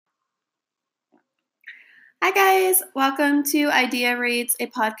Hi, guys. Welcome to Idea Reads, a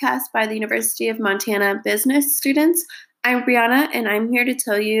podcast by the University of Montana business students. I'm Brianna, and I'm here to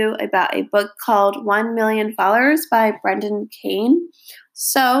tell you about a book called 1 Million Followers by Brendan Kane.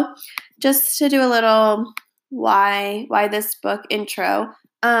 So, just to do a little why this book intro,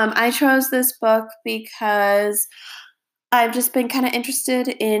 I chose this book because I've just been kind of interested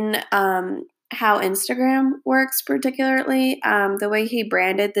in how Instagram works, particularly. The way he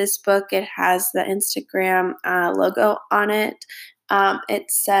branded this book, it has the Instagram logo on it. It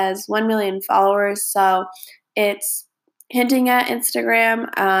says 1 million followers, so it's hinting at Instagram.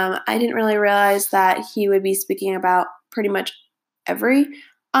 I didn't really realize that he would be speaking about pretty much every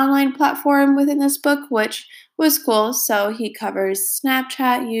online platform within this book, which was cool. So he covers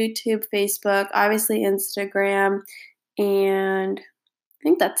Snapchat, YouTube, Facebook, obviously Instagram, and I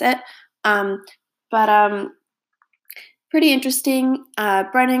think that's it. But pretty interesting.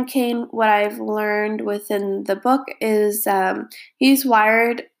 Brendan Kane, what I've learned within the book is he's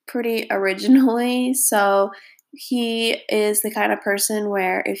wired pretty originally. So he is the kind of person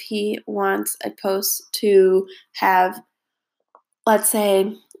where if he wants a post to have, let's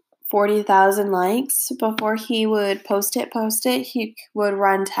say, 40,000 likes before he would post it, he would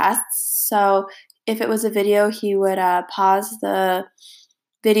run tests. So if it was a video, he would pause the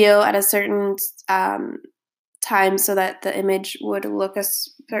video at a certain time so that the image would look a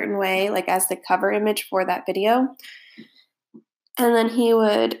certain way, like as the cover image for that video. And then he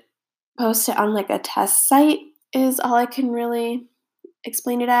would post it on like a test site, is all I can really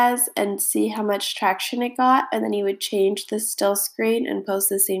explain it as, and see how much traction it got. And then he would change the still screen and post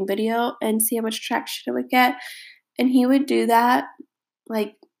the same video and see how much traction it would get. And he would do that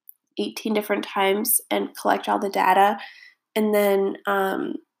like 18 different times and collect all the data. And then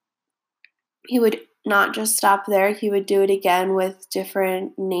he would not just stop there. He would do it again with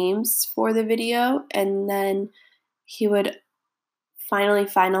different names for the video. And then he would finally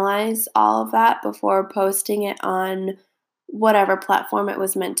finalize all of that before posting it on whatever platform it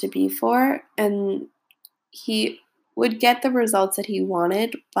was meant to be for. And he would get the results that he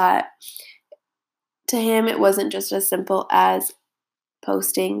wanted, but to him, it wasn't just as simple as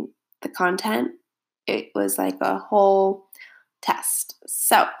posting the content. It was like a whole test.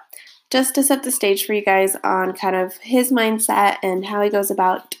 So, just to set the stage for you guys on kind of his mindset and how he goes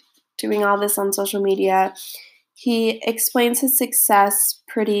about doing all this on social media, he explains his success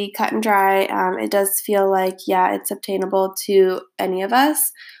pretty cut and dry. It does feel like, yeah, it's obtainable to any of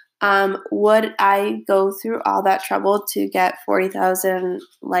us. Would I go through all that trouble to get 40,000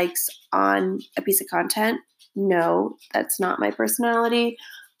 likes on a piece of content? No, that's not my personality.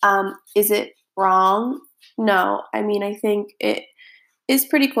 Is it wrong? No. I mean, I think it is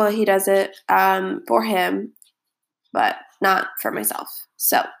pretty cool that he does it for him, but not for myself.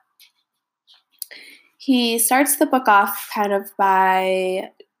 So he starts the book off kind of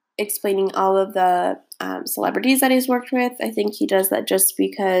by explaining all of the celebrities that he's worked with. I think he does that just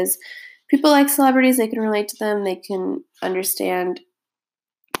because people like celebrities, they can relate to them, they can understand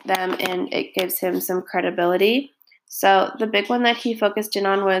them, and it gives him some credibility. So the big one that he focused in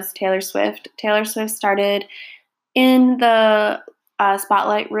on was Taylor Swift. Taylor Swift started in the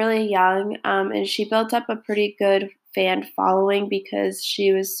spotlight really young, and she built up a pretty good fan following because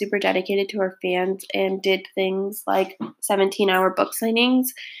she was super dedicated to her fans and did things like 17-hour book signings.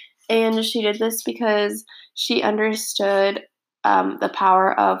 And she did this because she understood the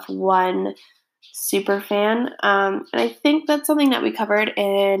power of one super fan. And I think that's something that we covered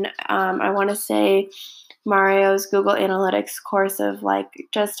in, I want to say, Mario's Google Analytics course of like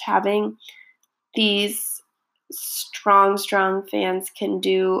just having these strong fans can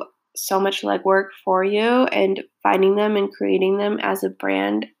do so much legwork for you, and finding them and creating them as a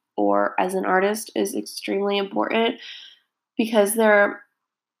brand or as an artist is extremely important because they're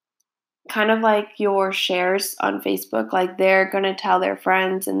kind of like your shares on Facebook. Like they're going to tell their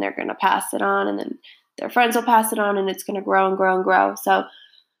friends and they're going to pass it on, and then their friends will pass it on, and it's going to grow and grow and grow. So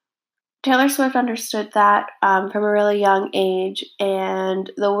Taylor Swift understood that from a really young age, and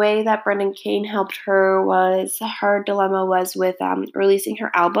the way that Brendan Kane helped her was her dilemma was with releasing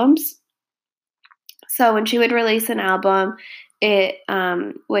her albums. So when she would release an album, it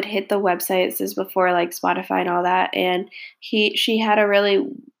would hit the website. This is before like Spotify and all that, and she had a really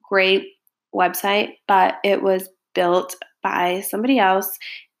great website, but it was built by somebody else,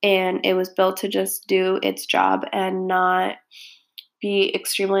 and it was built to just do its job and not be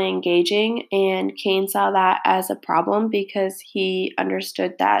extremely engaging. And Kane saw that as a problem because he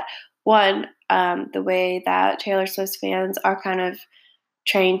understood that, one, the way that Taylor Swift fans are kind of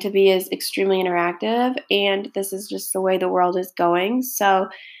trained to be is extremely interactive, and this is just the way the world is going. So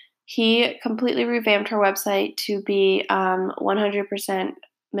he completely revamped her website to be 100%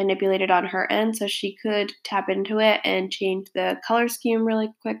 manipulated on her end so she could tap into it and change the color scheme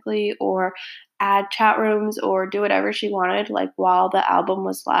really quickly or add chat rooms or do whatever she wanted like while the album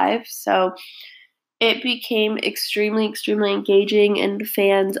was live. So it became extremely, extremely engaging and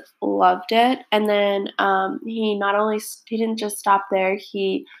fans loved it. And then he didn't just stop there.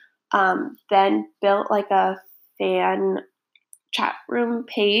 He then built like a fan chat room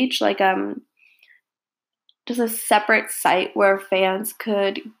page, like just a separate site where fans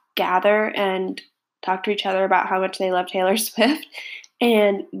could gather and talk to each other about how much they love Taylor Swift.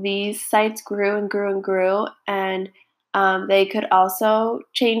 And these sites grew and grew and grew, and they could also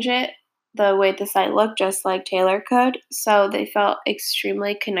change it the way the site looked, just like Taylor could. So they felt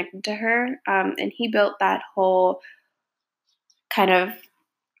extremely connected to her, and he built that whole kind of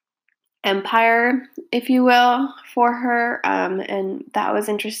empire, if you will, for her, and that was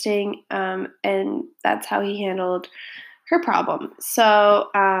interesting, and that's how he handled her problem.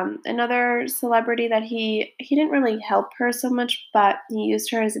 So another celebrity that he didn't really help her so much, but he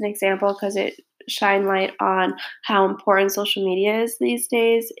used her as an example because it shined light on how important social media is these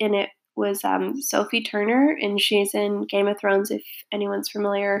days, and it was Sophie Turner, and she's in Game of Thrones, if anyone's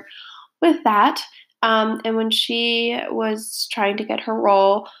familiar with that. And when she was trying to get her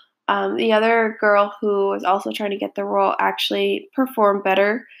role, the other girl who was also trying to get the role actually performed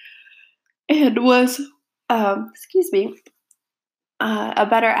better and was, excuse me, a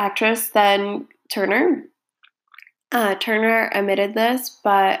better actress than Turner. Turner admitted this,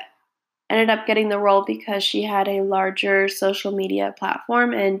 but ended up getting the role because she had a larger social media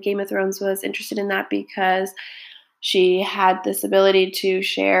platform, and Game of Thrones was interested in that because she had this ability to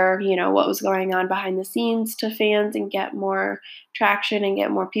share, what was going on behind the scenes to fans and get more traction and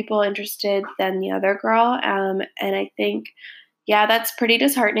get more people interested than the other girl. And I think, yeah, that's pretty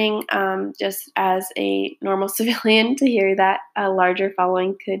disheartening, just as a normal civilian to hear that a larger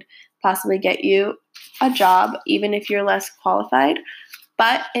following could possibly get you a job, even if you're less qualified.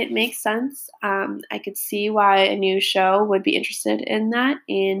 But it makes sense. I could see why a new show would be interested in that,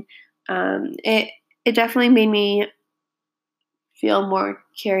 and it definitely made me feel more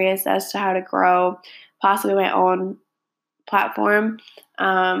curious as to how to grow possibly my own platform.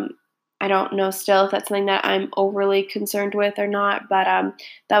 I don't know still if that's something that I'm overly concerned with or not, but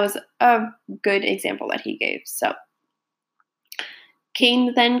that was a good example that he gave. So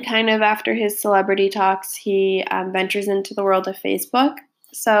Kane then kind of after his celebrity talks, he ventures into the world of Facebook.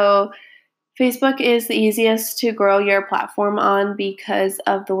 So Facebook is the easiest to grow your platform on because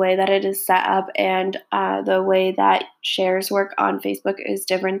of the way that it is set up, and the way that shares work on Facebook is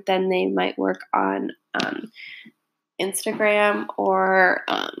different than they might work on Instagram or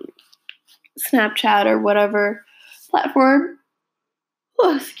Snapchat or whatever platform.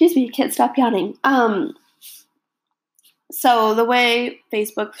 Oh, excuse me, can't stop yawning. So the way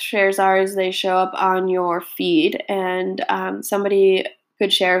Facebook shares are is they show up on your feed, and somebody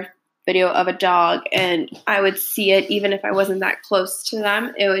could share video of a dog, and I would see it even if I wasn't that close to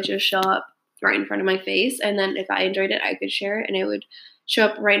them. It would just show up right in front of my face, and then if I enjoyed it, I could share it, and it would show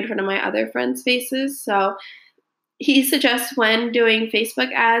up right in front of my other friends' faces. So he suggests when doing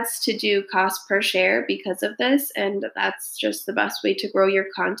Facebook ads to do cost per share because of this, and that's just the best way to grow your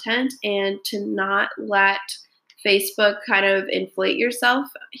content and to not let Facebook kind of inflate yourself.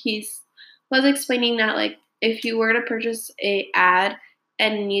 He was explaining that like if you were to purchase a ad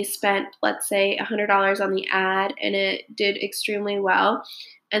and you spent, let's say, $100 on the ad and it did extremely well,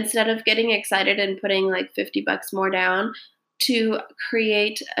 instead of getting excited and putting like $50 more down, to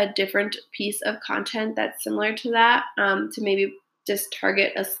create a different piece of content that's similar to that, to maybe just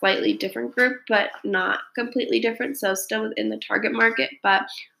target a slightly different group, but not completely different. So still within the target market, but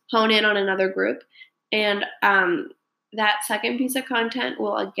hone in on another group. And that second piece of content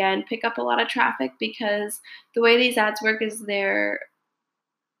will again pick up a lot of traffic because the way these ads work is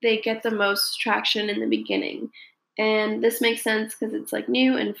they get the most traction in the beginning. And this makes sense because it's like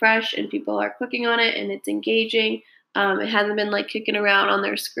new and fresh and people are clicking on it and it's engaging. It hasn't been like kicking around on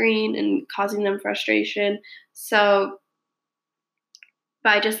their screen and causing them frustration. So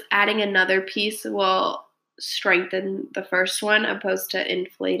by just adding another piece will strengthen the first one opposed to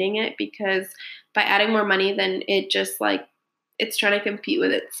inflating it, because by adding more money, then it just like it's trying to compete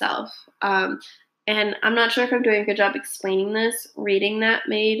with itself. And I'm not sure if I'm doing a good job explaining this. Reading that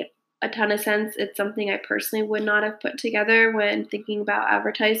made a ton of sense. It's something I personally would not have put together when thinking about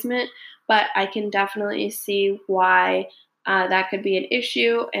advertisement, but I can definitely see why that could be an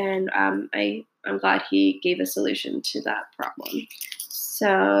issue, and I'm glad he gave a solution to that problem.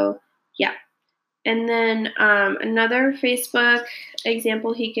 So, yeah. And then another Facebook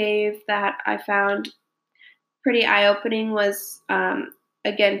example he gave that I found pretty eye-opening was,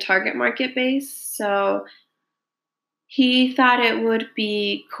 again, target market based. So he thought it would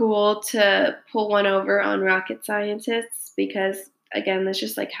be cool to pull one over on rocket scientists because, again, that's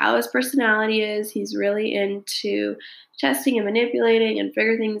just like how his personality is. He's really into testing and manipulating and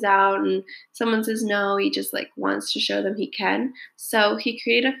figure things out. And someone says no, he just like wants to show them he can. So he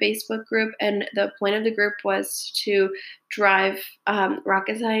created a Facebook group, and the point of the group was to drive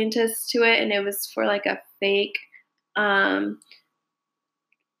rocket scientists to it, and it was for like a fake. Um,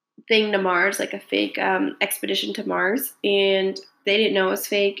 thing to Mars, like a fake expedition to Mars, and they didn't know it was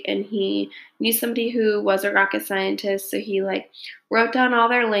fake. And he knew somebody who was a rocket scientist, so he like wrote down all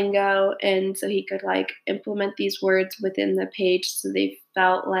their lingo, and so he could like implement these words within the page, so they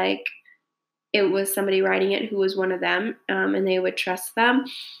felt like it was somebody writing it who was one of them, and they would trust them.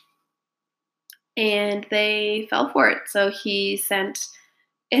 And they fell for it. So he sent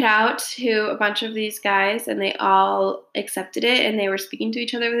it out to a bunch of these guys, and they all accepted it, and they were speaking to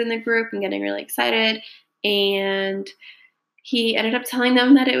each other within the group and getting really excited. And he ended up telling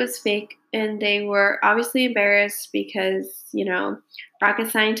them that it was fake, and they were obviously embarrassed because,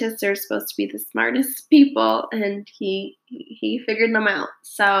 rocket scientists are supposed to be the smartest people, and he figured them out.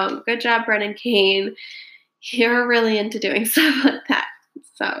 So good job, Brendan Kane. You're really into doing stuff like that.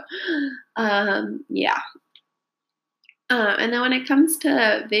 So yeah. And then when it comes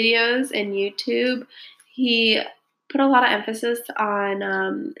to videos and YouTube, he put a lot of emphasis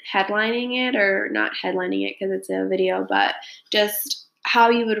on headlining it, or not headlining it because it's a video, but just how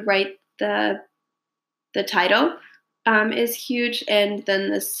you would write the title is huge, and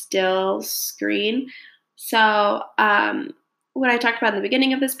then the still screen. So what I talked about in the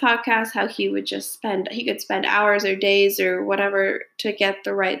beginning of this podcast, how he could spend hours or days or whatever to get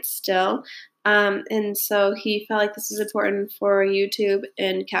the right still. And so he felt like this is important for YouTube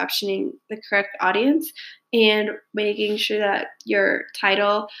and captioning the correct audience and making sure that your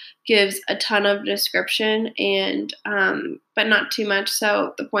title gives a ton of description and but not too much.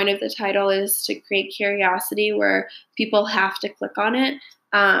 So the point of the title is to create curiosity where people have to click on it.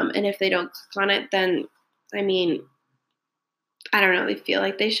 And if they don't click on it, then I mean, I don't know, they feel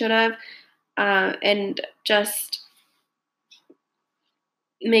like they should have. And just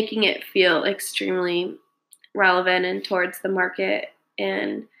making it feel extremely relevant and towards the market.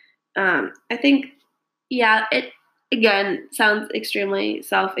 And I think, yeah, it again sounds extremely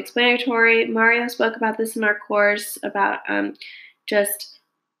self explanatory. Mario spoke about this in our course about just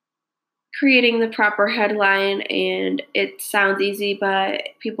creating the proper headline, and it sounds easy, but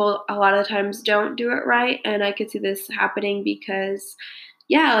people a lot of times don't do it right. And I could see this happening because,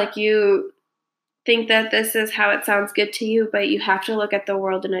 yeah, like you think that this is how it sounds good to you, but you have to look at the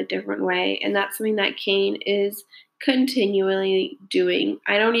world in a different way. And that's something that Kane is continually doing.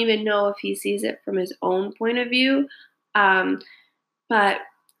 I don't even know if he sees it from his own point of view, but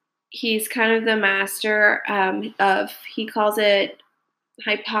he's kind of the master he calls it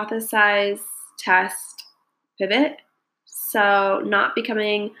hypothesize, test, pivot. So not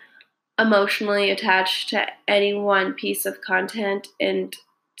becoming emotionally attached to any one piece of content and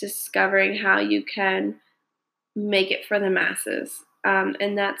discovering how you can make it for the masses.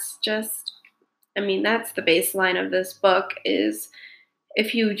 And that's just, that's the baseline of this book is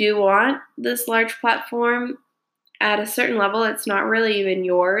if you do want this large platform, at a certain level, it's not really even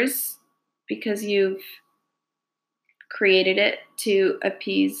yours because you've created it to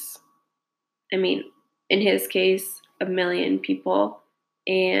appease, in his case, 1 million people.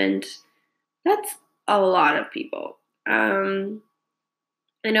 And that's a lot of people.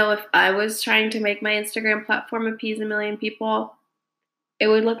 I know if I was trying to make my Instagram platform appease 1 million people, it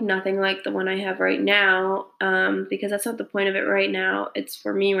would look nothing like the one I have right now, because that's not the point of it right now. It's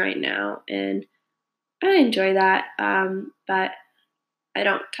for me right now, and I enjoy that, but I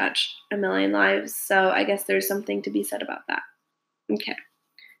don't touch 1 million lives, so I guess there's something to be said about that. Okay,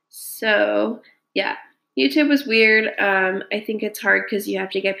 so yeah, YouTube was weird. I think it's hard because you have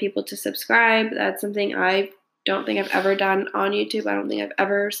to get people to subscribe. That's something I don't think I've ever done on YouTube. I don't think I've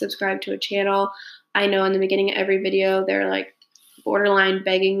ever subscribed to a channel. I know in the beginning of every video, they're like borderline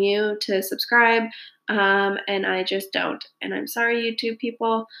begging you to subscribe, and I just don't. And I'm sorry, YouTube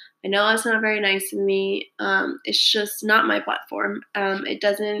people. I know it's not very nice of me. It's just not my platform. It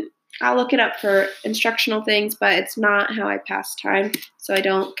doesn't. I'll look it up for instructional things, but it's not how I pass time, so I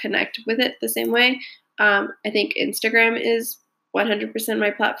don't connect with it the same way. I think Instagram is 100% my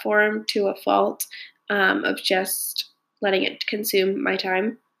platform to a fault, of just letting it consume my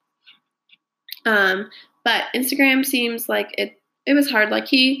time. But Instagram seems like it was hard. Like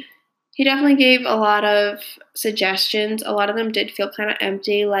he He definitely gave a lot of suggestions. A lot of them did feel kind of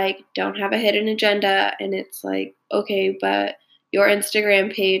empty, like, don't have a hidden agenda. And it's like, okay, but your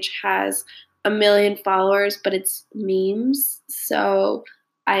Instagram page has 1 million followers, but it's memes. So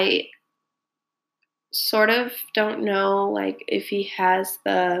I sort of don't know, like, if he has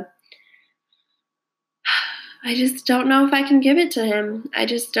the. I just don't know if I can give it to him. I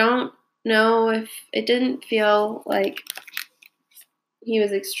just don't know if it didn't feel like he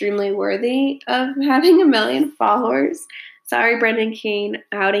was extremely worthy of having 1 million followers. Sorry, Brendan Kane,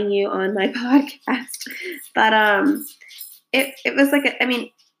 outing you on my podcast. But it was like I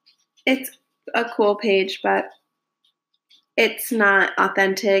mean, it's a cool page, but it's not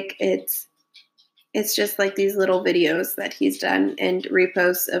authentic. It's just like these little videos that he's done and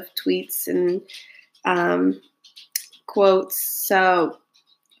reposts of tweets and um, quotes. So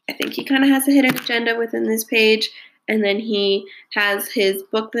I think he kind of has a hidden agenda within this page. And then he has his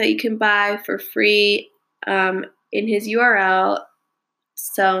book that you can buy for free in his URL.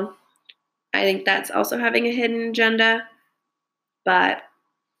 So I think that's also having a hidden agenda, but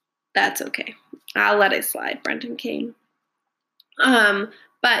that's okay. I'll let it slide, Brendan Kane.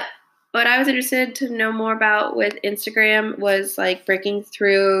 But what I was interested to know more about with Instagram was like breaking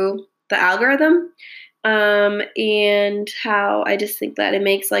through the algorithm. And how I just think that it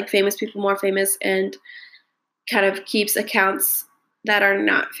makes like famous people more famous and kind of keeps accounts that are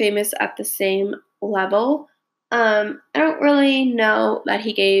not famous at the same level. I don't really know that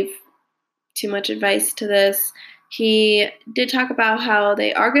he gave too much advice to this. He did talk about how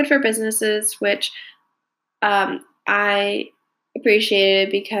they are good for businesses, which I appreciated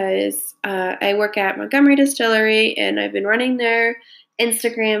because I work at Montgomery Distillery and I've been running their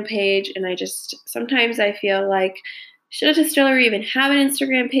Instagram page, and I just sometimes I feel like should a distillery even have an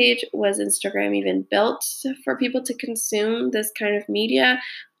Instagram page? Was Instagram even built for people to consume this kind of media?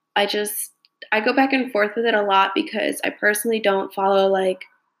 I just I go back and forth with it a lot because I personally don't follow like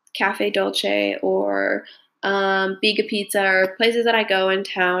Cafe Dolce or Biga Pizza or places that I go in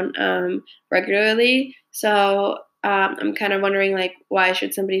town regularly. So I'm kind of wondering like why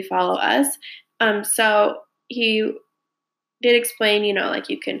should somebody follow us? So he did explain, like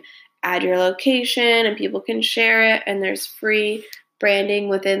you can add your location and people can share it, and there's free branding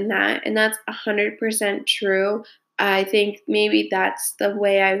within that, and that's 100% true. I think maybe that's the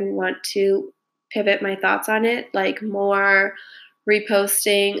way I want to pivot my thoughts on it, like more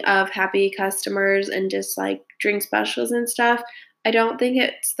reposting of happy customers and just like drink specials and stuff. I don't think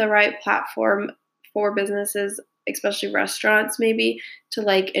it's the right platform for businesses, especially restaurants, maybe to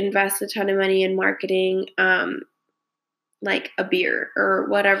like invest a ton of money in marketing like a beer or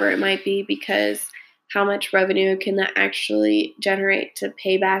whatever it might be, because how much revenue can that actually generate to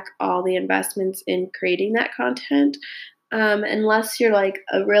pay back all the investments in creating that content? Unless you're like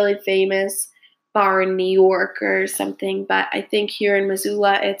a really famous bar in New York or something. But I think here in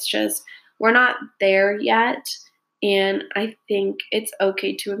Missoula, it's just, we're not there yet. And I think it's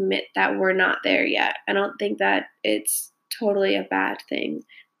okay to admit that we're not there yet. I don't think that it's totally a bad thing.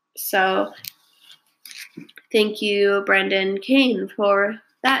 So thank you, Brendan Kane, for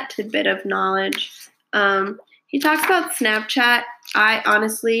that tidbit of knowledge. He talks about Snapchat. I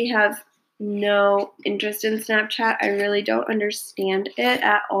honestly have no interest in Snapchat. I really don't understand it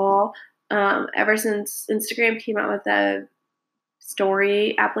at all. Ever since Instagram came out with the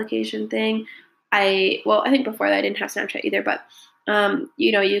story application thing, I think before that I didn't have Snapchat either, but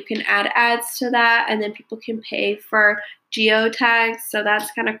you can add ads to that, and then people can pay for geotags. So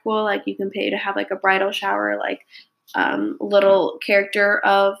that's kind of cool. Like you can pay to have like a bridal shower, like little character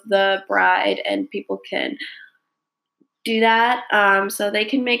of the bride, and people can do that. So they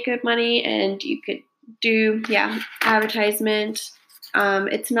can make good money, and you could do advertisement.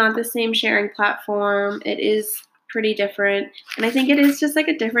 It's not the same sharing platform. It is pretty different, and I think it is just like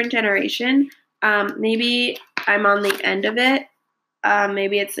a different generation. Maybe I'm on the end of it.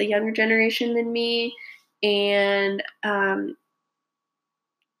 Maybe it's a younger generation than me, and I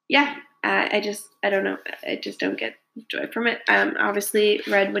don't know. I just don't get joy from it. Obviously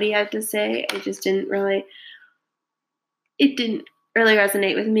read what he had to say. It didn't really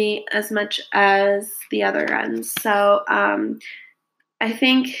resonate with me as much as the other ones. So I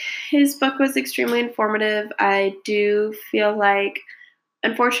think his book was extremely informative. I do feel like,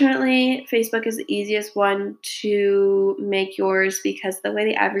 unfortunately, Facebook is the easiest one to make yours because the way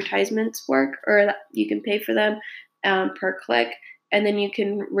the advertisements work, or you can pay for them per click, and then you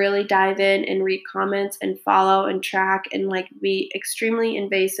can really dive in and read comments and follow and track and like be extremely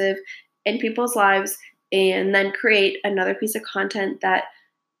invasive in people's lives, and then create another piece of content that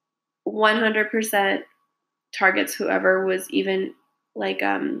 100% targets whoever was even like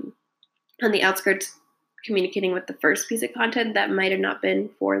on the outskirts communicating with the first piece of content that might have not been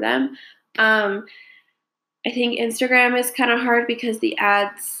for them. I think Instagram is kind of hard because the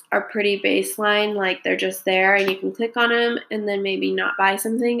ads are pretty baseline, like they're just there and you can click on them and then maybe not buy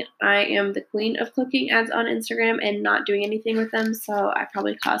something. I am the queen of clicking ads on Instagram and not doing anything with them, so I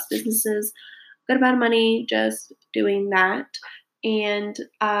probably cost businesses a good amount of money just doing that. And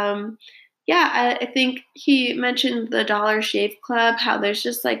yeah, I think he mentioned the Dollar Shave Club, how there's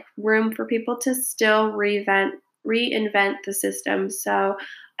just like room for people to still reinvent the system. So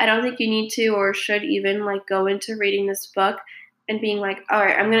I don't think you need to or should even like go into reading this book and being like, all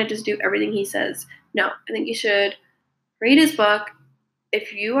right, I'm gonna just do everything he says. No, I think you should read his book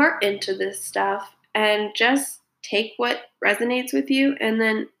if you are into this stuff and just take what resonates with you and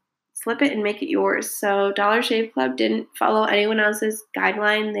then flip it and make it yours. So Dollar Shave Club didn't follow anyone else's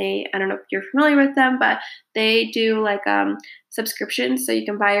guideline. I don't know if you're familiar with them, but they do like subscriptions so you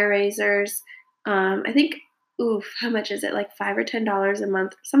can buy your razors. I think how much is it? Like $5 or $10 a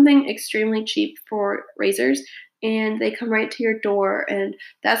month, something extremely cheap for razors, and they come right to your door. And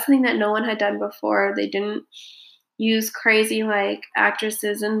that's something that no one had done before. They didn't use crazy like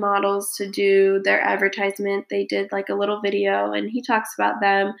actresses and models to do their advertisement. They did like a little video, and he talks about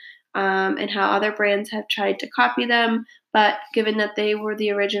them and how other brands have tried to copy them. But given that they were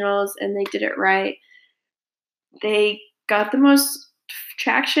the originals and they did it right, they got the most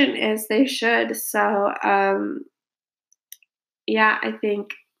traction as they should. So, yeah, I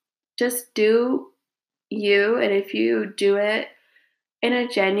think just do you. And if you do it in a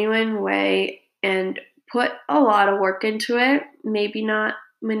genuine way and put a lot of work into it, maybe not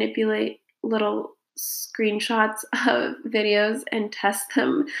manipulate little screenshots of videos and test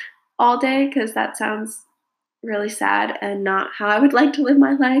them all day, because that sounds really sad and not how I would like to live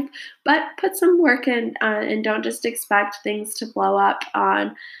my life. But put some work in and don't just expect things to blow up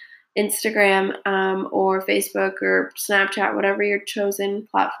on Instagram or Facebook or Snapchat, whatever your chosen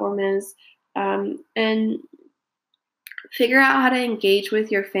platform is. And figure out how to engage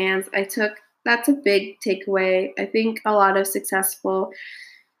with your fans. That's a big takeaway. I think a lot of successful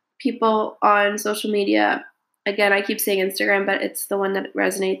people on social media, again, I keep saying Instagram, but it's the one that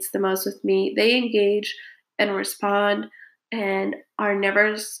resonates the most with me. They engage and respond and they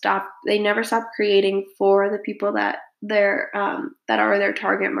never stop creating for the people that that are their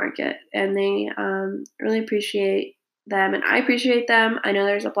target market, and they really appreciate them, and I appreciate them. I know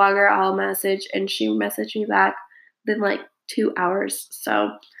there's a blogger I'll message, and she messaged me back within like 2 hours,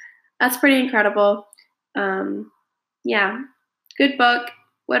 so that's pretty incredible. Yeah, good book.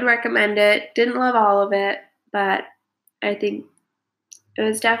 Would recommend it. Didn't love all of it, but I think it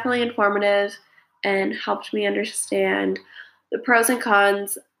was definitely informative and helped me understand the pros and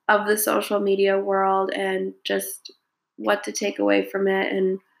cons of the social media world and just what to take away from it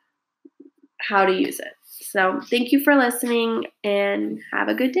and how to use it. So, thank you for listening and have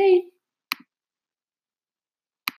a good day.